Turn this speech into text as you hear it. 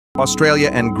Australia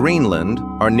and Greenland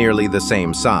are nearly the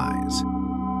same size.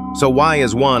 So why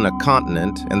is one a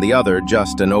continent and the other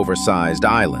just an oversized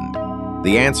island?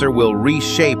 The answer will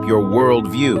reshape your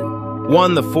worldview.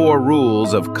 1. The 4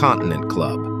 rules of Continent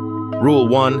Club. Rule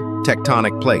 1.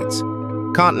 Tectonic plates.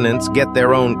 Continents get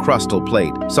their own crustal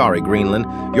plate. Sorry,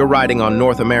 Greenland, you're riding on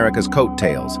North America's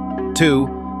coattails.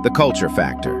 2. The culture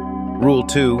factor. Rule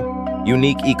 2.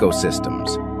 Unique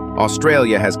ecosystems.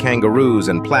 Australia has kangaroos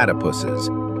and platypuses.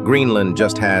 Greenland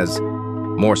just has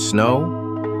more snow.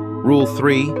 Rule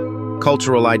 3.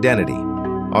 Cultural identity.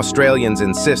 Australians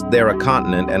insist they're a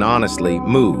continent and honestly,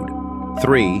 mood.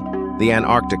 3. The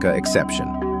Antarctica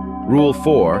exception. Rule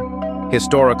 4.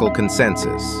 Historical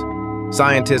consensus.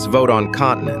 Scientists vote on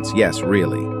continents, yes,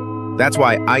 really. That's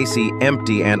why icy,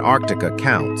 empty Antarctica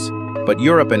counts. But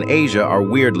Europe and Asia are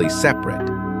weirdly separate.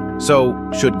 So,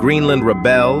 should Greenland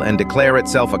rebel and declare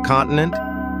itself a continent?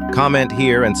 Comment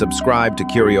here and subscribe to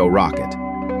Curio Rocket.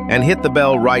 And hit the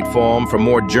bell right for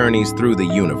more journeys through the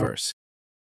universe.